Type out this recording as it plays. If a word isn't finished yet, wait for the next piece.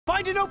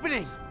Find an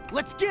opening!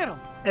 Let's get him!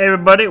 Hey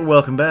everybody,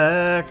 welcome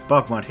back.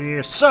 BogMod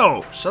here.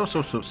 So.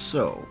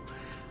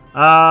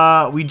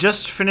 We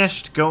just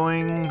finished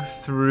going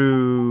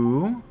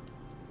through...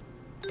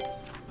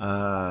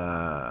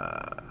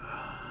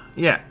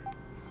 yeah.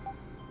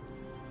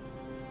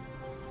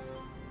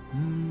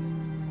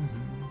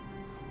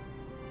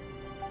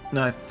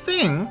 Now I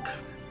think...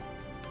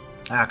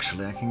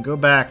 Actually, I can go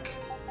back...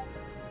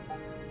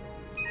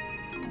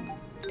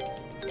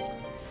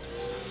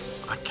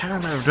 I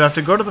can't remember. Do I have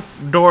to go to the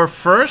door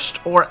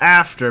first or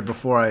after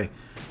before I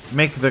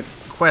make the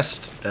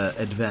quest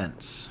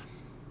advance?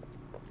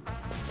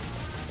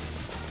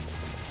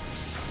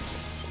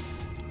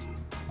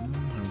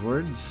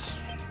 Words?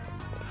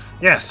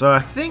 Yeah, so I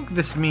think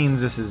this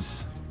means this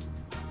is...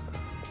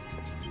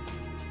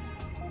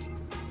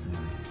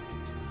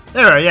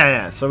 There,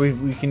 yeah. So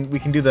we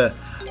can do the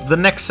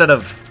next set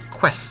of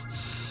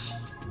quests.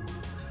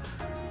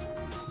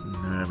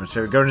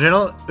 Governor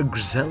General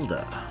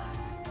Griselda.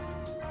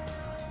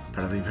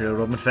 Part of the Imperial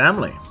Roman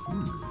family.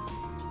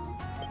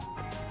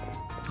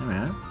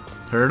 Alright.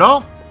 Heard it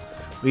all?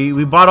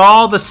 We bought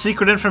all the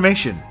secret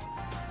information.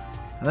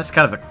 And that's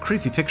kind of a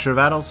creepy picture of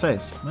Adolf's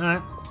face.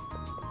 Alright.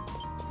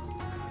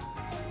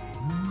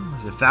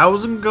 There's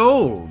 1,000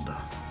 gold.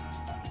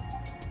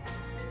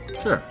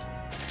 Sure.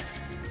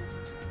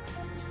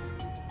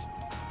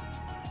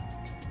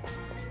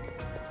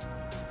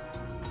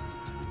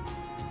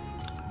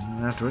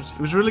 And afterwards, it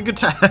was a really good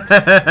time.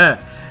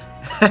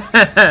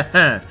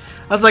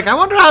 I was like, I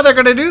wonder how they're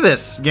gonna do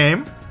this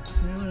game.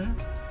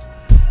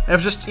 It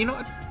was just, you know,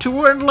 a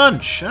two-word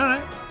lunch.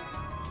 Alright.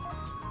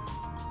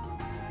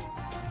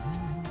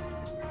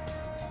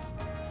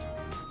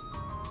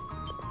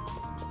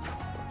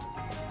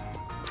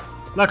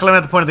 Luckily, I'm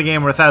at the point of the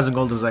game where 1,000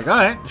 gold is like,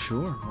 alright,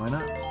 sure, why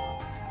not?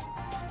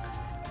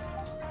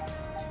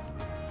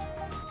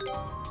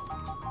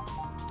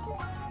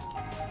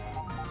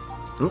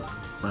 Oop,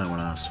 that one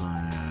else.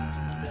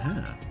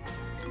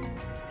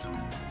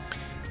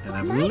 And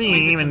I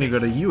believe I'm going to go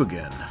to you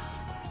again.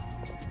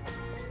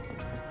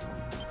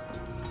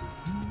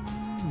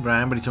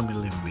 Brian, but he told me to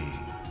leave him be.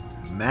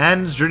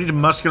 Man's journey to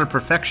muscular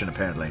perfection,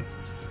 apparently.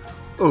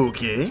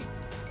 Okay.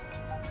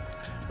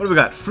 What do we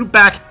got? Fruit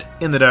backed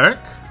in the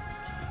dark.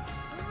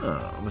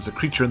 Oh, there's a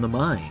creature in the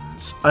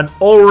mines. An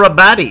aura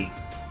baddie.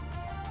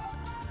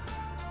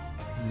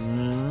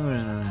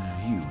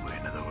 You,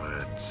 in other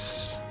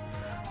words.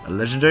 A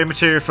legendary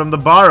material from the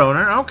bar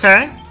owner.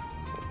 Okay.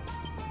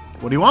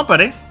 What do you want,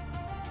 buddy?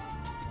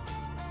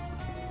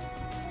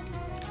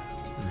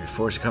 You're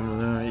forced to come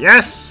to the...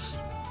 Yes!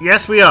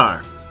 Yes, we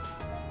are.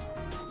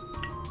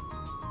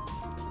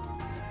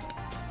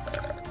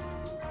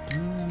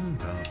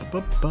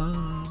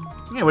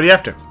 Yeah, what are you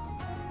after?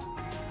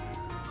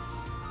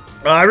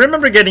 I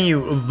remember getting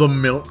you the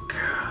milk.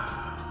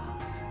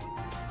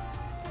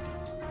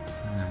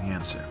 The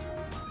answer.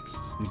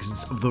 The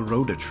existence of the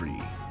Rhoda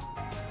tree.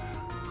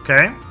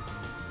 Okay.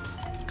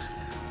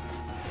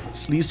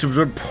 This leads to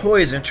absorb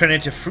poison and turn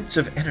into fruits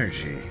of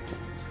energy.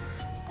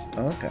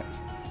 Okay.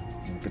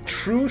 The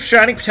true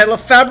shining potential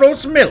of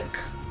Fabro's milk.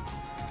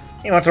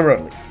 He wants a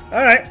Rhoda leaf.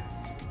 Alright.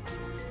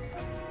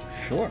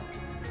 Sure.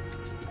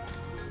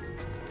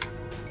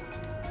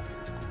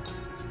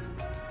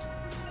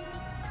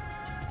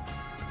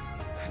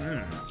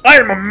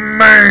 I'm a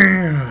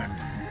man!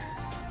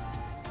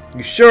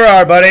 You sure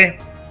are, buddy.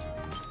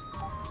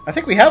 I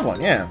think we have one,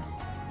 yeah.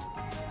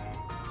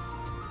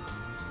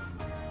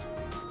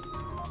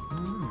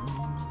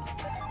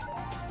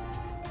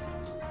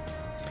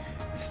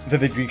 This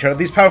vivid green color,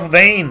 these powerful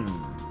veins,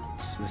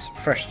 this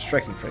fresh,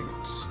 striking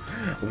fragrance.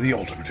 The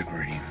ultimate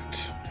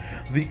ingredient.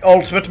 The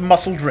ultimate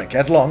muscle drink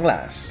at long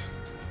last.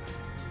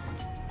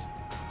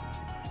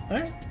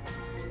 Alright.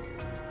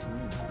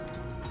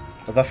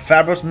 The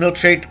Fabros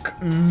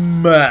Milkshake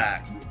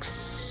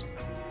Max.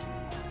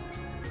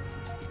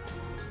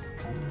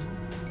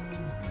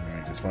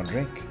 Alright, this one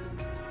drink.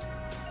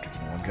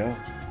 Drinking one go.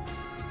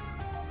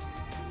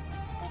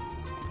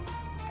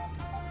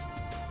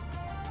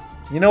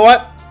 You know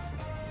what?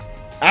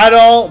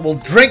 Adol will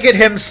drink it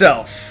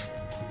himself.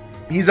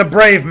 He's a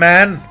brave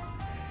man.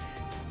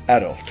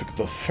 Adol took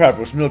the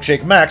Fabros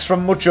Milkshake Max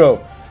from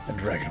Mucho and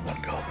drank it in one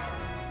gulp.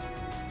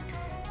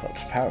 Felt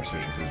power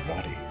surging through his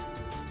body.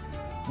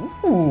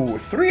 Ooh,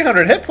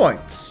 300 hit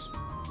points.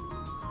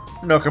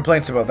 No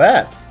complaints about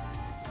that.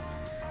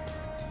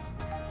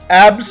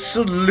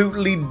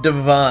 Absolutely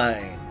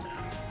divine.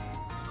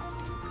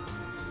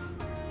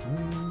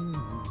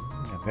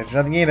 There's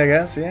nothing in, I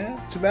guess. Yeah,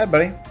 too bad,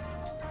 buddy.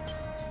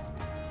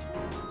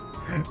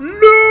 No!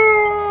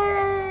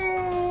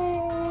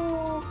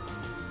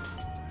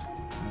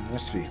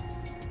 Must be.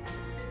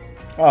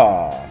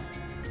 Aw.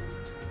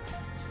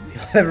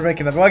 He'll never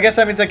make another. Well, I guess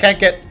that means I can't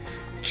get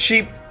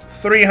cheap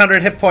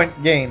 300 hit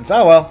point gains.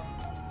 Oh well.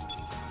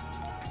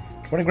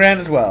 20 grand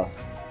as well.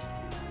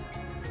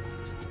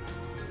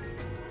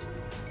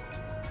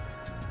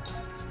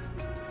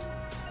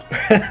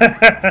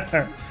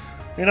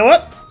 You know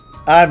what?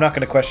 I'm not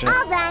going to question it.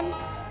 All done.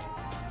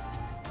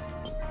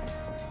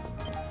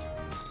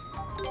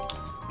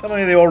 Tell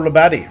me the old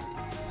Labaddy.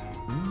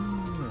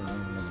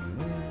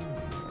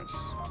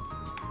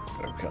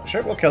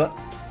 Sure, we'll kill it.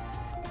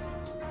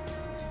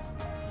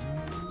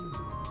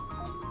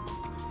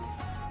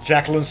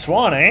 Jacqueline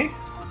Swan, eh?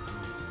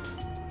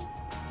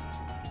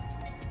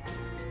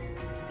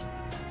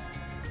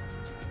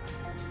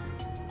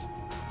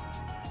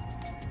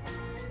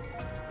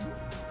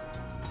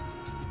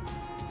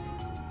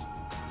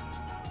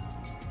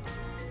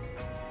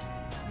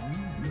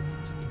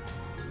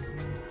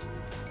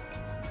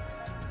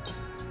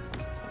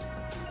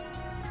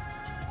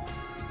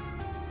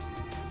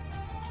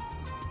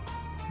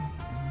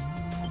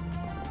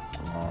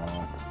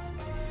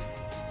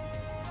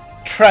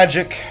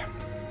 Tragic.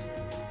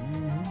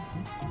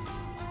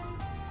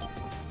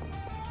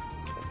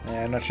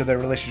 Yeah, I'm not sure their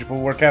relationship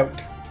will work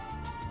out.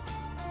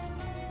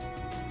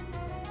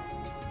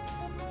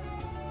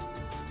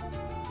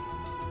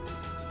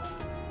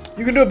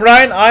 You can do it,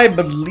 Brian. I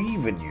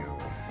believe in you.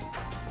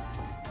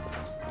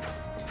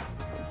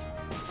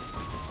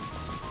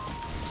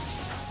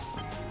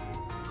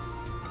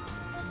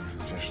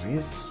 Just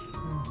these.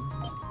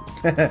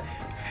 I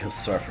feel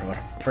sorry for him on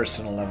a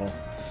personal level.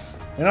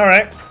 And all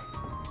right.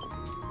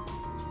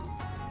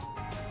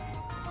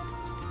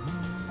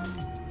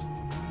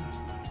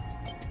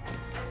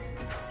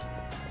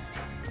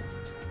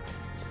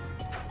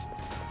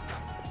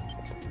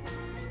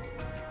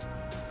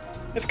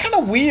 It's kind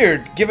of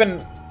weird,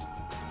 given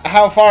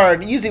how far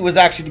and easy it was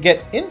actually to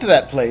get into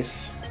that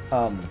place,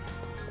 that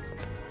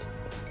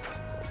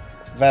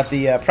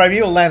the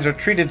primeval lands are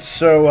treated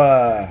so,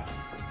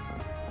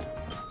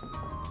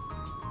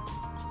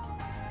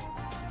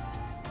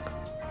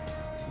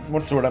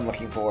 what's the word I'm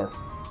looking for?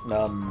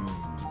 I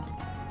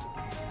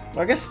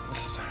guess,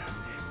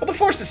 well, the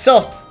forest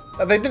itself,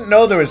 they didn't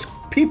know there was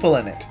people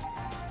in it.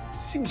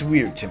 Seems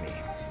weird to me.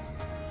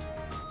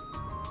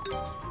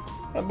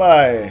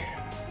 Bye.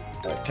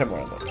 10 more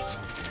of those.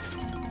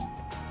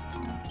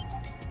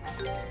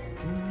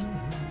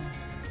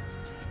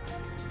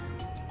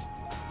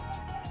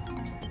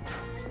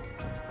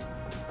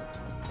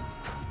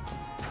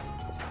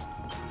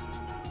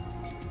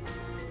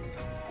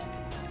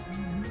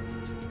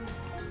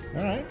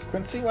 Alright,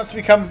 Quincy wants to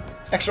become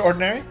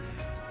extraordinary.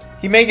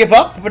 He may give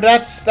up, but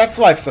that's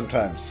life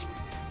sometimes.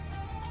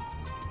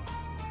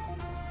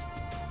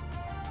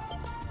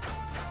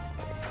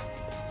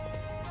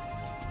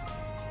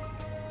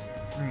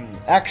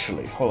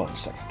 Actually, hold on a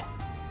second.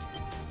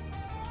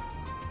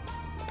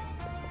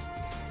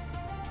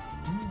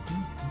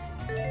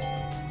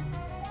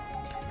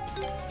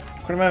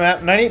 According to my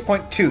map,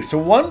 98.2. So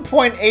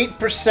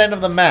 1.8%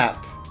 of the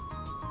map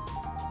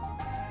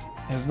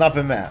has not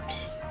been mapped.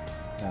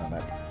 Now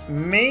that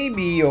may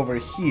be over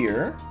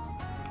here.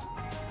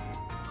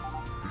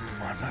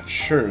 I'm not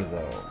sure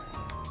though.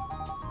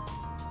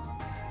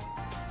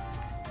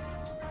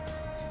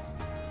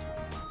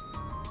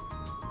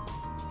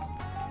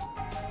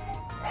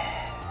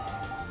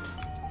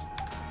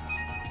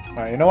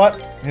 Alright, you know what?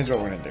 Here's what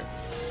we're going to do.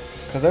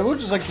 Because I would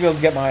just like to be able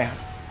to get my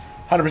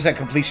 100%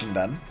 completion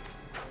done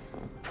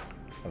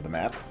of the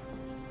map.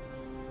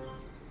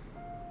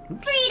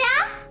 Oops.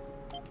 Frida?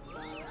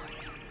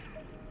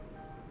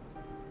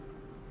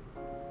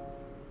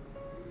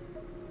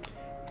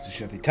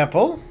 Position at the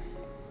temple.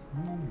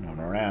 No one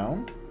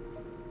around.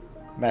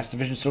 Mass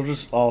Division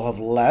soldiers all have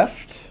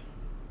left.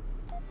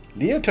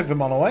 Leo took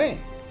them all away.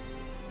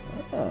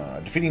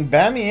 Defeating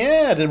Bammy,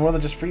 yeah, did more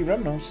than just free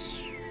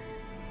Remnos.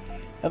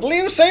 And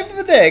Leo saved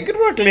the day. Good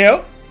work,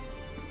 Leo.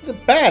 He's a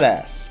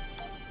badass.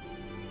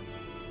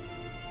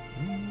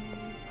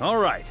 All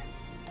right.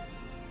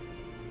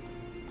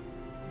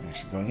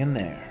 Actually going in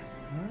there.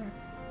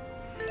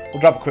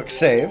 We'll drop a quick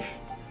save.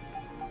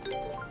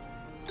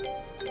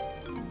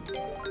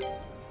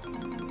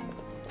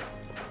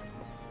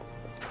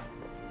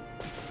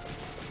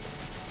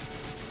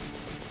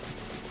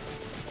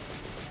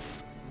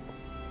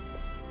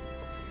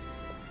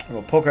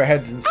 We'll poke our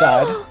heads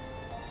inside.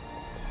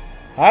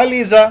 Hi,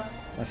 Lisa.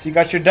 I see you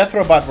got your death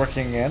robot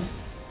working again.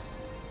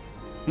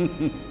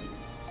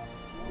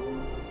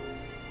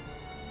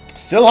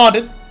 Still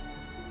haunted.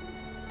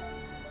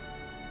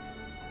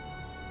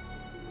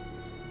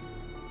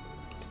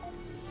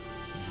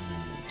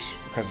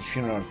 Because it's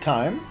getting out of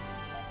time.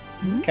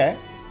 Okay.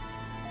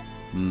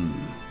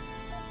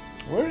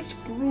 Where's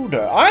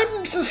Gruda?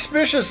 I'm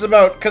suspicious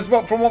about, because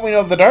from what we know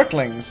of the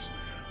Darklings,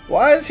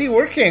 why is he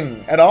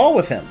working at all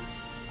with him?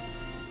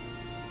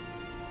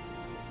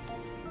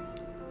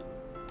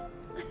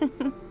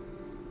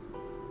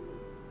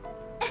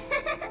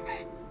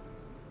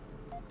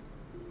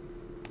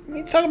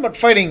 He's talking about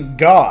fighting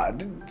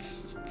God.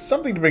 It's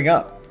something to bring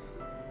up.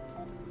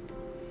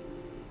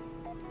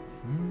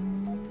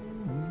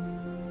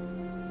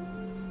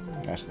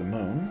 That's the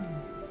moon.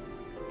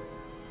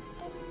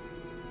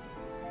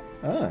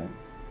 Alright.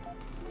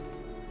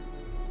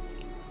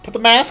 Put the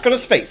mask on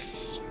his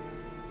face.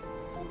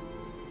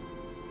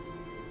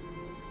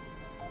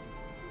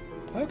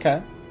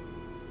 Okay.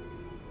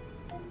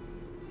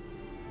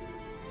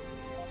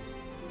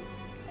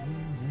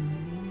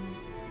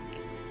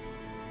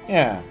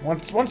 Yeah,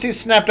 once he's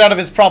snapped out of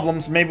his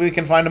problems, maybe we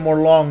can find a more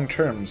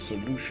long-term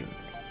solution.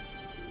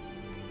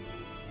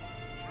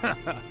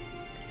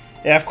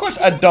 Yeah, of course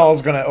a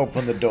doll's gonna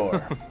open the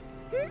door.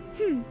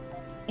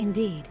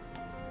 Indeed.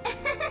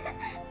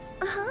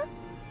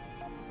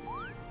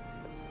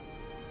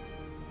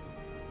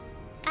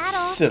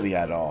 Adol. Silly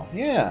Adol.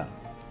 Yeah.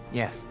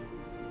 Yes.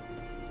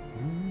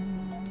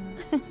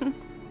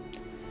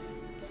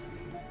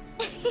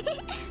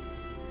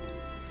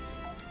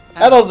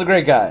 Adol's a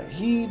great guy.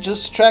 He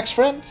just attracts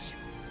friends.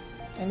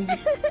 And he's a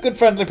good,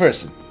 friendly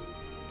person.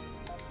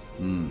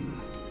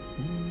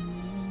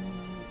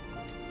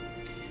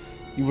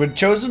 You were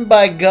chosen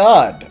by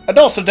God, and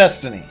also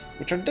destiny,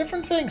 which are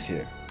different things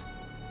here.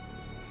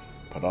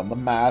 Put on the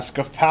mask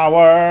of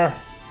power.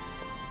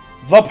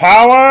 The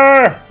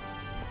power!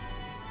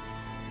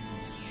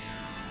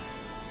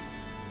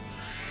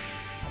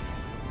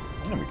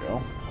 There we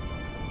go.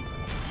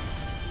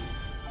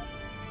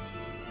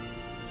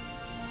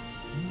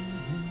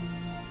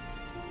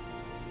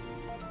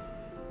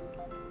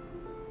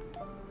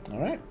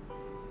 Alright.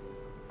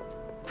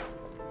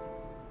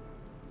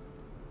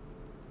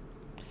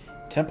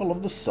 Temple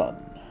of the Sun.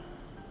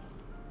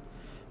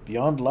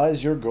 Beyond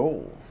lies your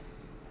goal.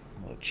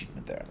 Well,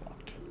 achievement there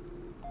unlocked.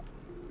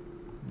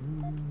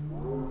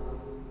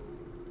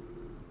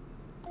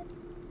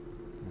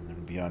 And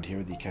then beyond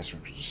here, the castle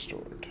is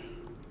restored.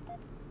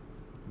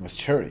 You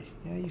must hurry.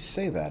 Yeah, you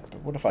say that, but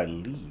what if I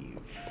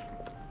leave?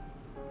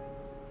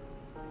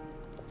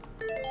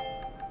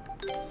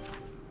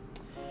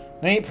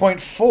 Now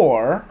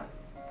 8.4.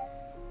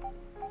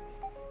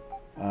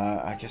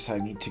 I guess I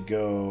need to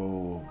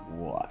go...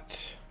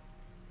 what?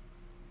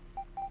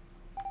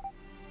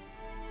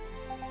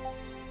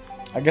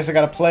 I guess I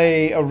gotta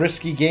play a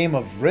risky game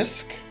of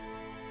Risk?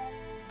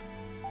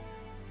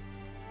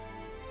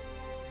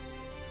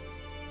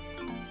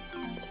 I'm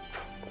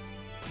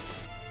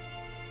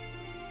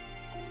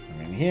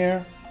in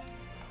here.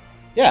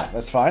 Yeah,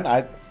 that's fine.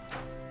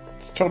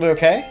 It's totally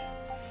okay.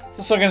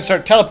 So still gonna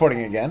start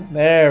teleporting again.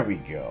 There we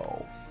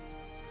go.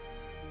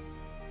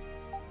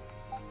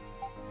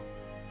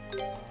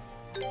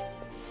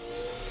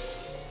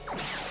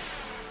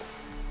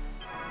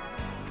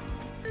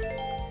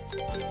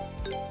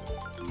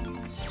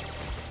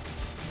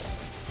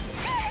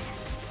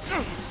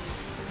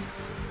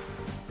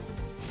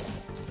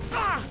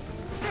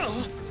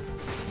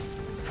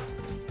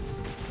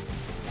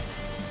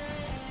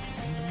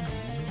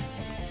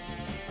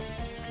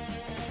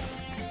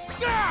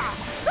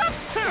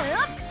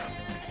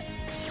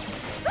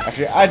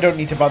 Actually, I don't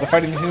need to bother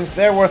fighting these things.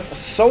 They're worth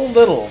so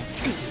little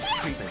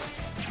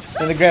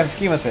in the grand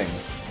scheme of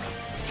things.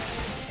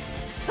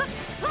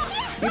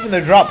 Even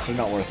their drops are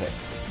not worth it.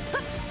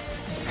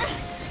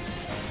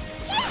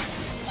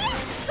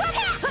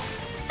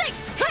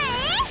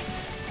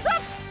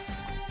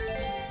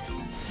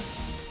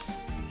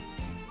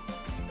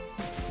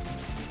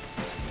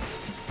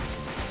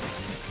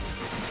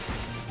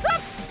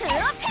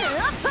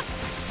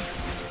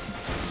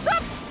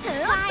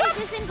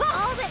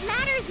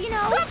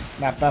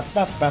 Map, map,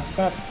 map, map,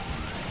 map.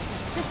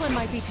 This one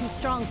might be too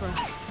strong for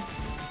us.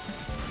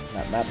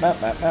 Map, map,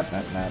 map, map, map,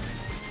 map, map.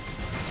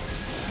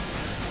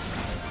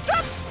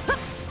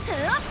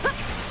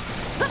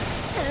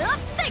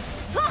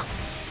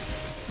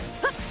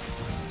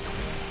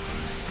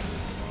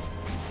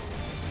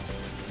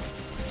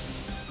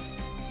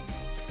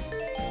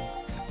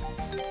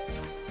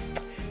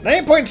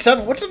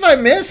 $9.7. What have I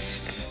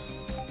missed?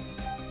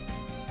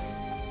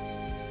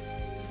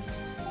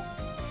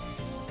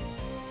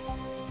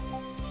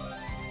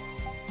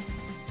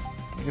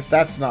 I guess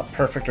that's not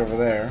perfect over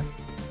there.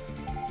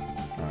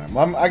 Alright,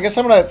 well, I guess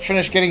I'm gonna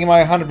finish getting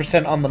my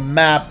 100% on the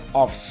map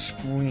off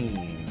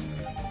screen.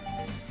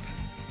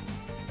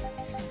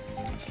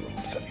 That's a little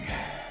upsetting.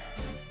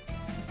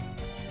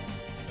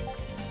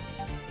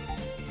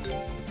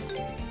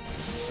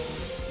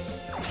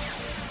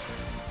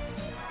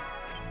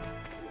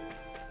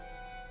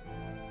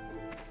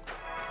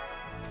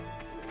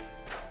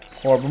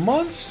 Horrible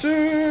monster,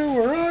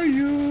 where are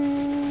you?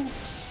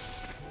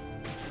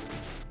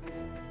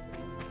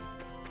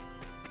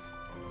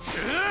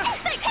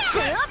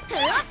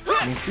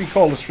 I mean, free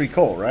coal is free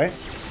coal, right?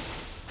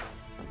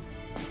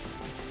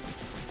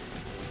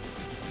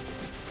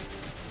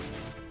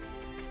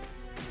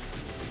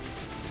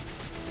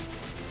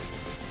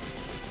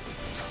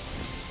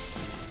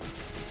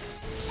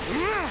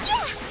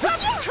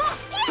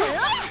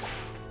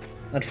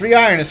 And free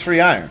iron is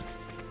free iron.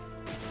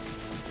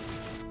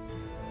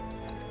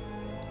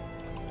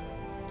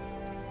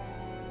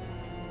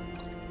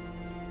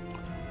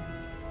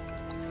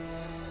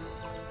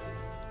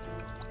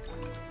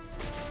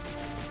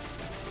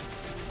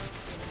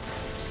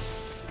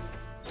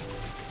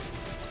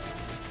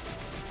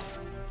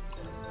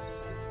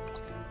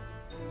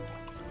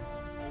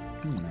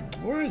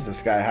 Where is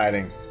this guy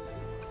hiding?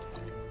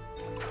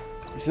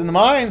 He's in the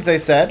mines, they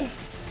said.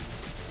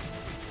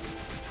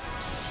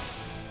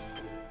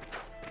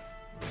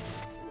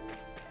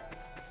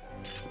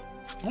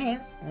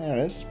 Alright, there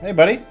it is. Hey,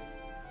 buddy.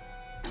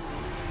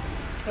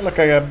 You look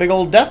like a big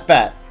old death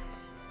bat.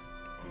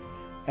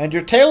 And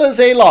your tail is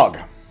a log.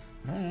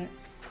 Alright.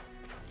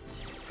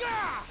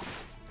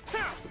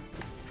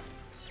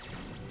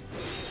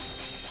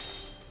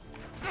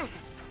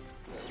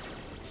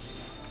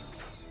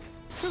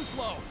 Too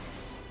slow.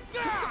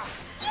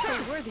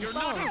 Worthy You're foe.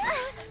 not.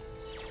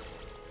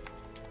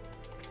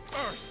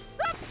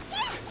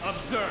 Earth.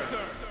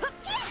 Observe.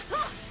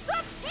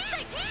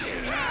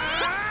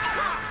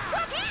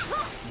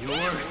 You're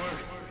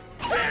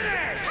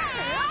finished.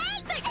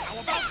 How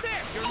about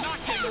this? You're not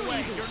getting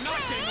away. You're not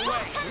getting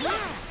away.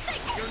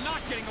 You're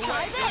not getting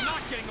away. You're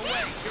not getting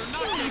away. You're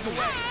not getting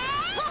away.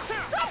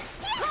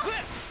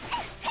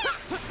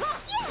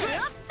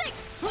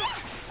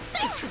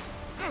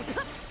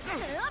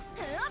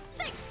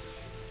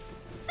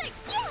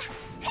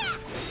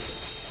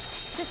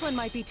 This one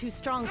might be too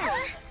strong for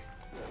us.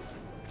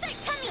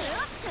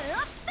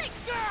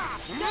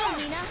 Go,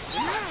 Nina.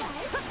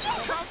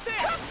 How about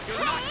this? You're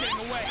not getting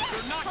away.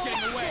 You're not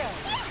getting away.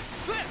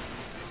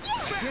 I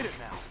get it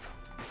now.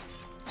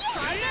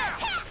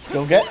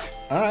 Skill get.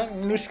 Alright,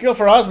 new skill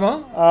for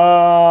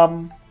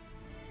Ozma.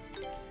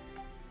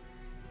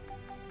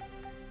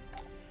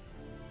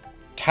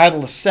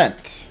 Tidal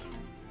Ascent.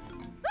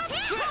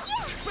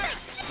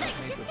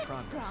 Made good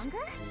progress.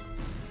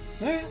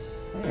 Yeah,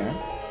 okay.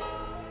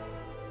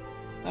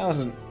 That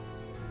wasn't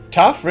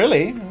tough,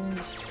 really.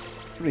 It's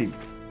pretty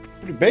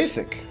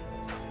basic.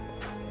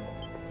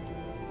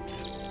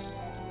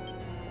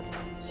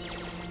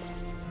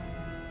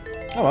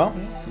 Oh well,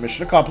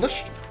 mission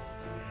accomplished.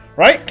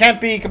 Right? Can't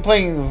be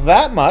complaining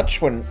that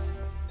much when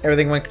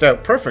everything went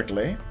out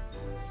perfectly.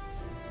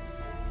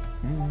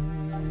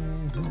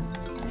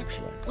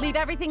 Actually. Leave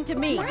everything to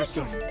me.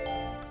 Understood.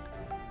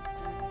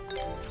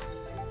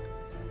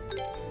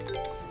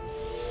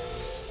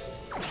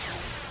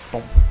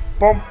 Boom,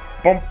 boom,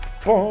 boom,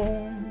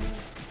 boom.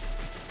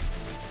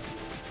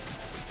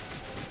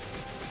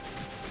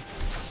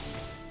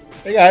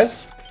 Hey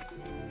guys.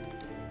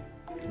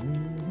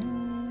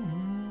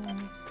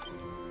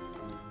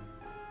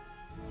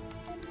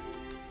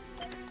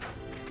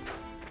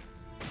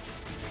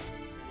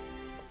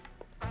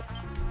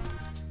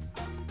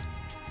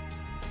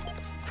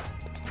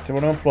 They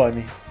want to employ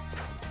me.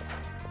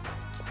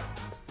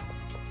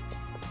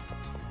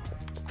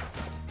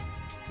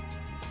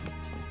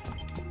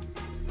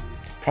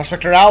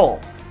 Prospector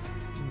Owl.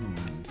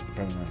 It's the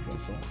permanent for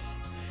itself.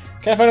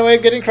 Can't find a way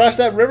of getting across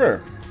that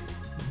river.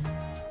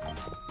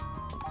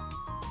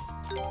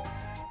 I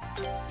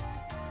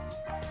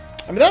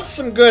mean, that's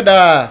some good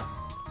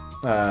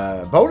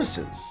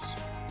bonuses.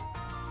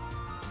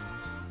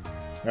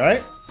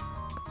 Right?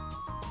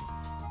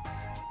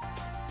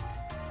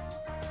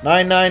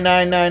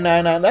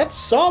 99999. That's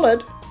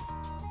solid.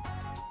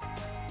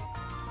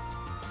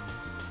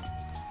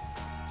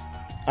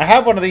 I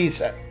have one of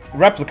these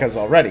replicas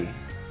already.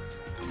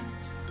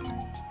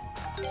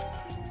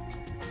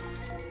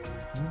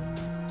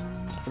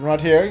 If you're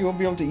not here, you won't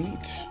be able to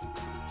eat.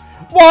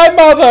 Why,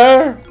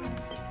 mother?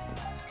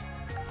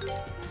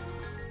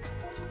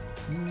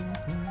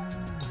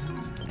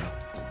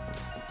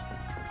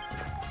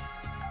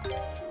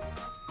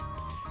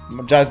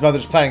 Jai's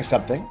mother's planning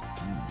something.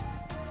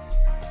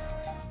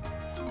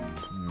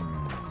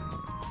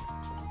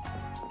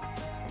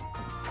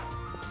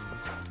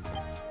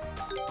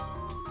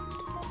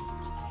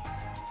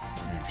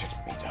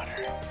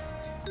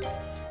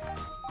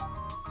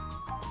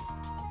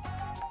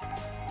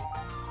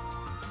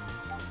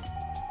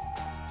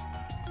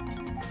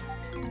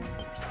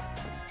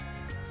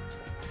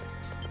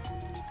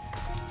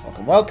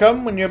 Welcome,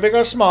 welcome. When you're big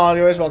or small,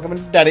 you're always welcome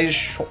in Daddy's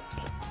shop.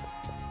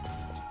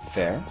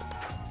 Fair.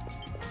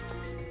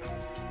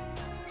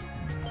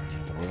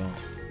 The world.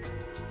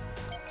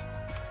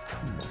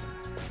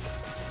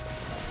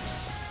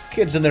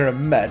 Kids and their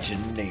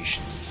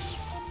imaginations.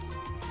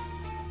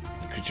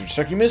 The creature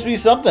struck you must be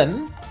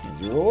something.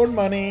 Here's your own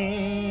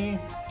money.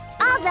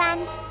 All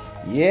done.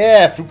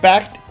 Yeah, fruit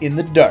packed in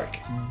the dark.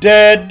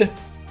 Dead.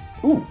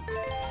 Ooh.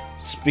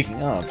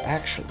 Speaking of,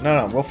 actually,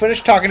 no, we'll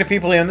finish talking to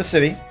people here in the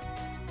city.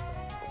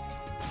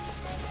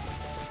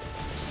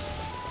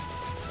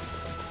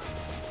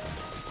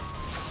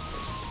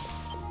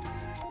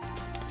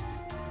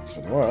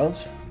 For the world,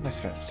 nice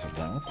friend to sit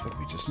down with. That'd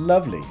be just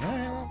lovely.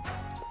 I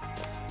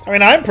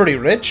mean, I'm pretty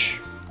rich.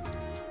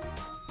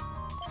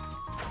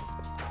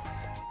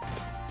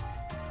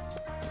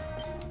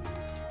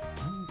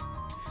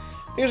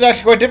 He was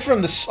actually quite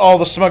different from all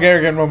the smug,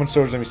 arrogant Roman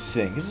soldiers I'm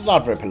seeing. He's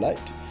not very polite.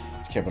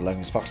 He cared about lining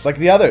his pockets like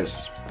the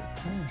others.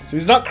 So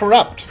he's not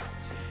corrupt.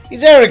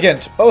 He's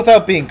arrogant, but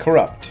without being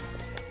corrupt.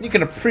 You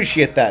can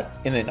appreciate that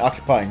in an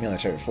occupying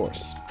military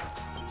force.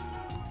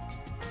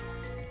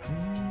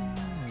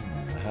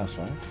 The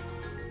housewife.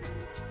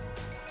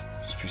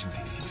 This person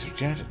thinks he's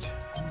rejected.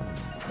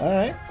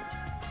 Alright.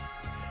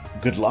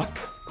 Good luck.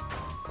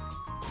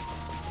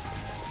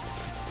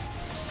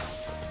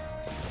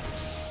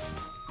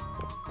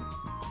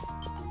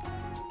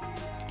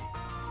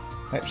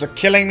 Types are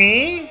killing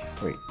me.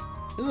 Wait,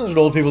 isn't that what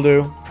old people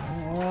do?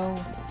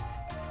 Well,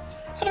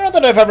 I don't know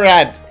that I've ever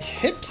had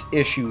hit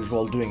issues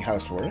while doing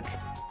housework.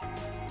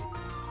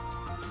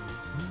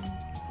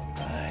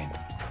 Fine.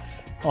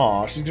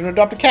 Aw, she's gonna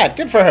adopt a cat.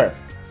 Good for her.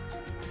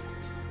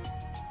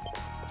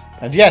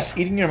 And yes,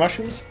 eating your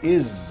mushrooms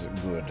is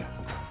good.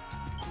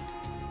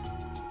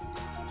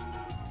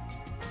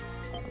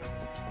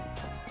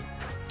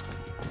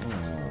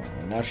 Oh,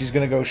 now she's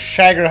gonna go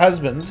shag her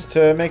husband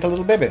to make a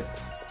little baby.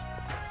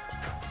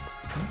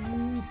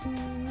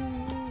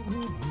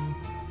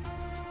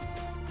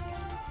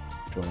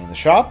 Going in the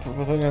shop,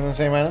 we're looking at the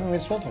same item, and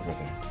made small talk with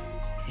her.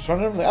 She was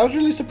wondering, I was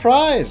really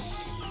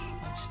surprised.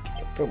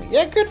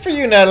 Yeah, good for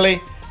you, Natalie.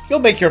 You'll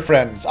make your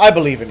friends. I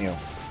believe in you.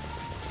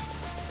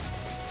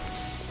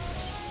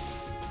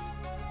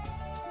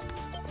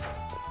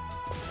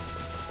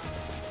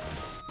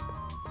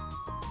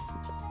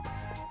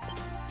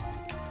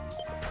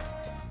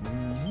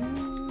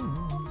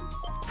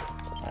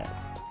 Right.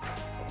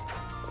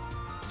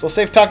 So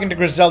save talking to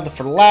Griselda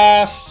for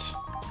last.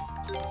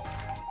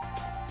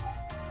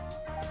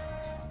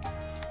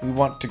 We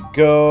want to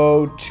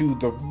go to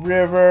the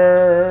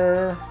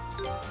river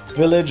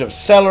village of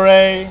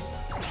Celery.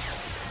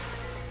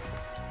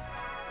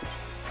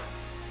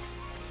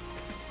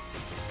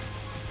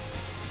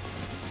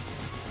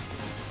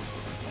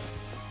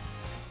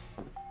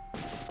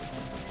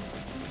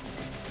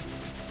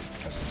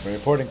 That's a very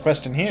important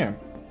question here.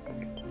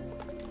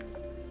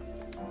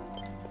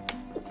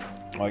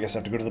 Oh, I guess I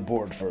have to go to the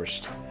board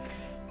first.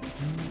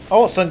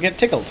 Oh, son, get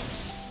tickled.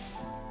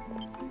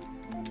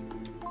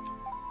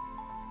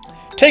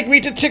 Take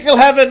me to tickle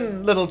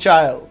heaven, little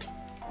child.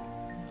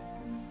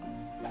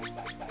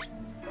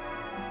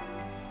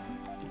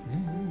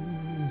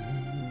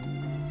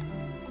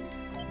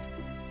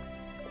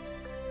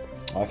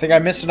 Oh, I think I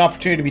missed an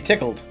opportunity to be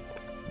tickled.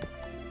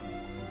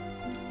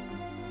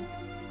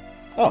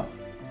 Oh.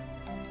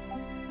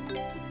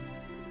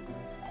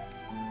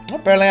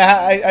 Apparently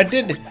I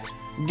did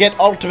get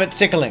ultimate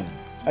tickling.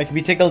 I can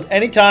be tickled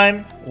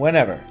anytime,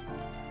 whenever.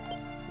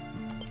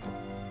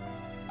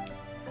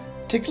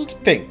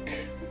 Tickled pink.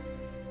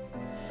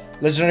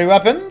 Legendary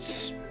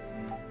weapons.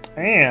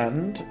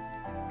 And...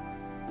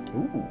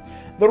 ooh.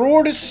 The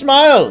reward is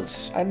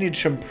smiles. I need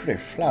some pretty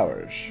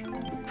flowers.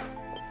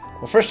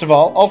 Well, first of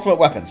all, ultimate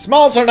weapons.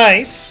 Smiles are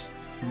nice,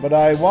 but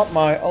I want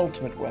my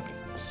ultimate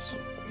weapons.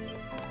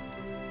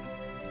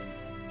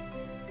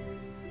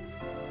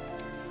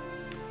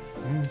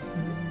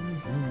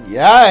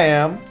 Yeah, I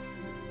am.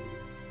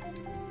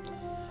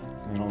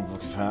 An old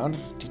book found.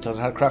 Details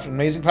on how to craft an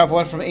amazing powerful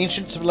weapon from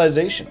ancient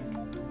civilization.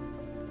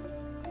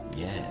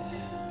 Yeah.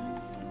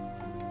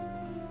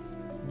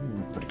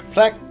 Pretty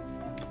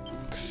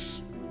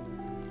complex.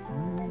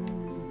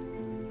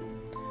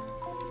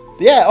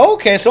 Yeah,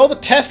 okay, so all the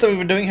tests that we've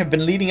been doing have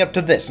been leading up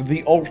to this,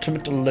 the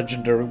ultimate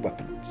legendary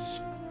weapons.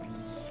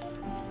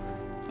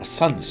 A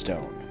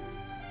sunstone.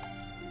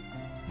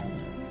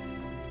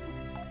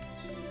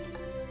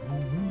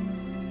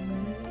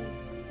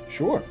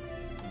 Sure.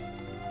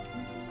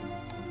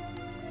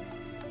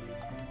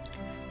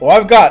 Oh,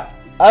 I've got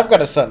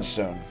a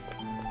sunstone.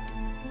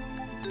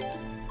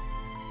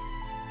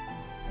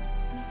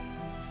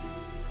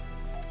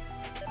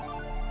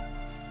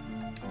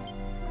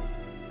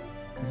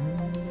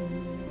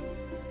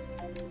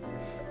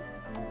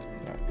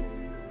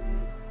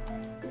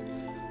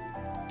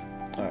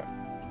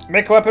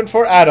 Make a weapon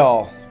for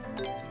Adol.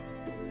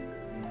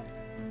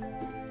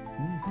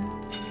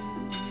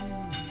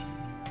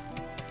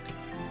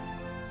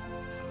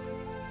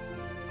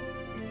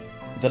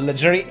 The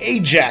legendary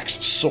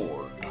Ajax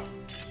sword.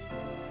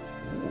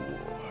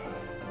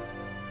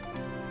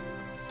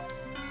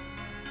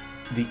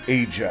 The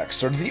Ajax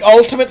sword. The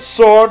ultimate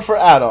sword for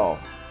Adol.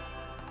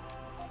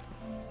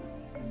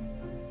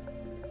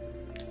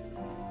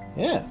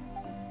 Yeah.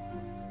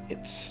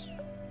 It's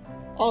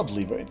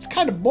oddly, it's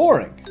kind of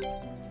boring.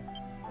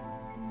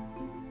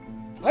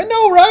 I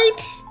know,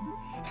 right?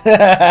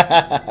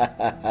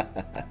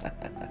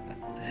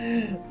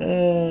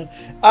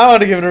 I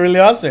want to give it a really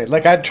awesome,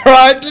 like I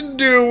tried to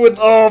do with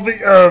all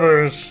the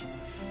others.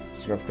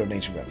 It's a replica of an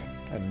ancient weapon.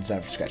 I didn't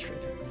design for scratch or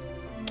anything.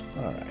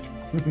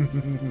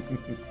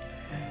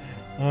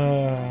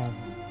 Alright.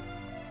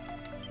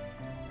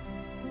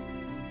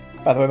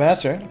 By the way,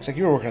 Master, looks like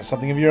you were working on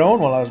something of your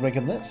own while I was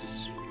making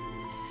this.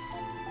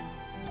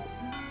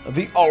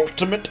 The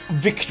ultimate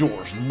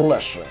victor's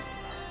blessing.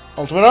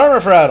 Ultimate armor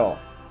for Adol.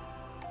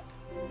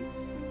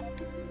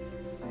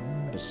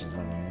 This is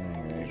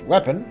a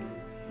weapon.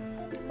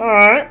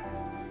 Alright.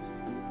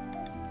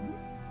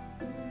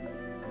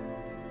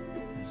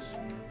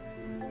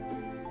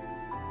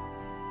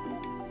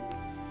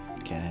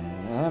 Okay,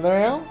 there we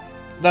go.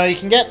 Now you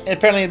can get,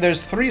 apparently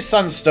there's 3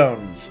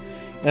 sunstones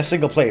in a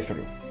single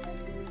playthrough.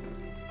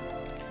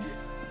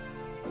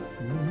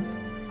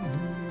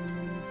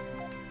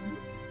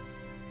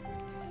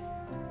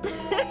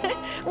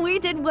 We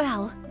did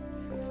well.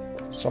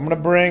 So I'm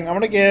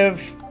gonna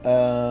give,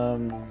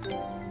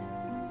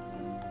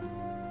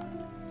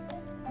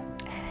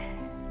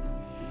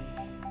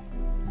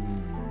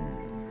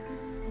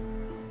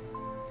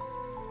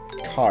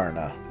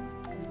 Karna.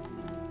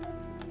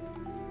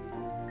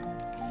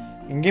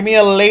 And give me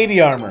a lady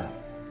armor.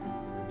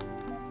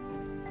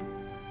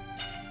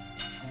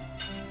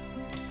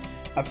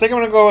 I think I'm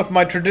gonna go with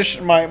my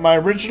tradition, my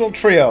original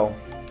trio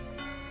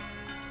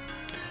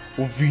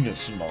of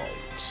Venus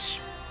knives.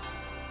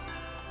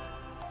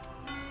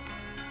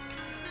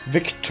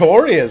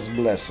 Victoria's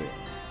blessing.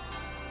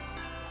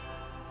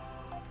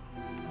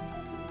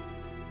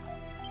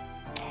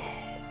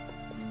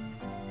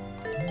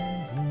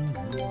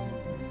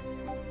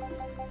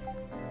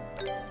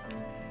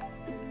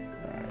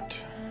 Alright.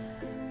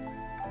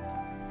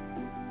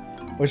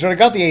 We've already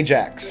got the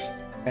Ajax,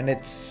 and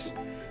it's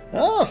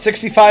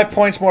 65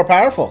 points more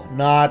powerful.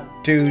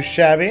 Not too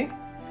shabby.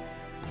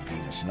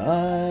 Venus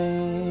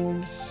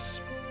knives.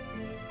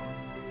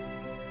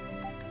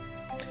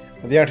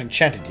 Well, they aren't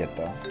enchanted yet,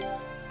 though.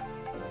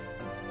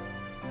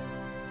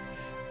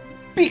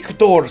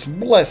 Victor's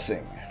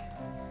blessing.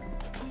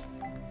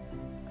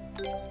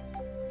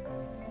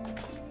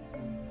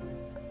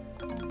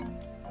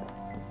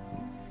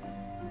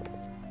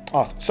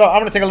 Awesome. So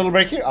I'm going to take a little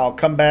break here. I'll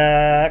come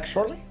back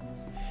shortly.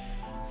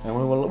 And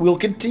we'll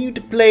continue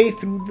to play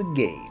through the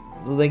game.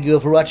 So thank you all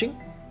for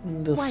watching.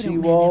 And I'll Why see don't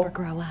you men all. ever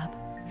grow up?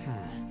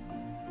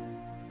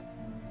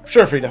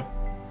 Sure, Frida.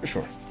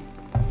 Sure.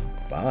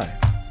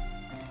 Bye.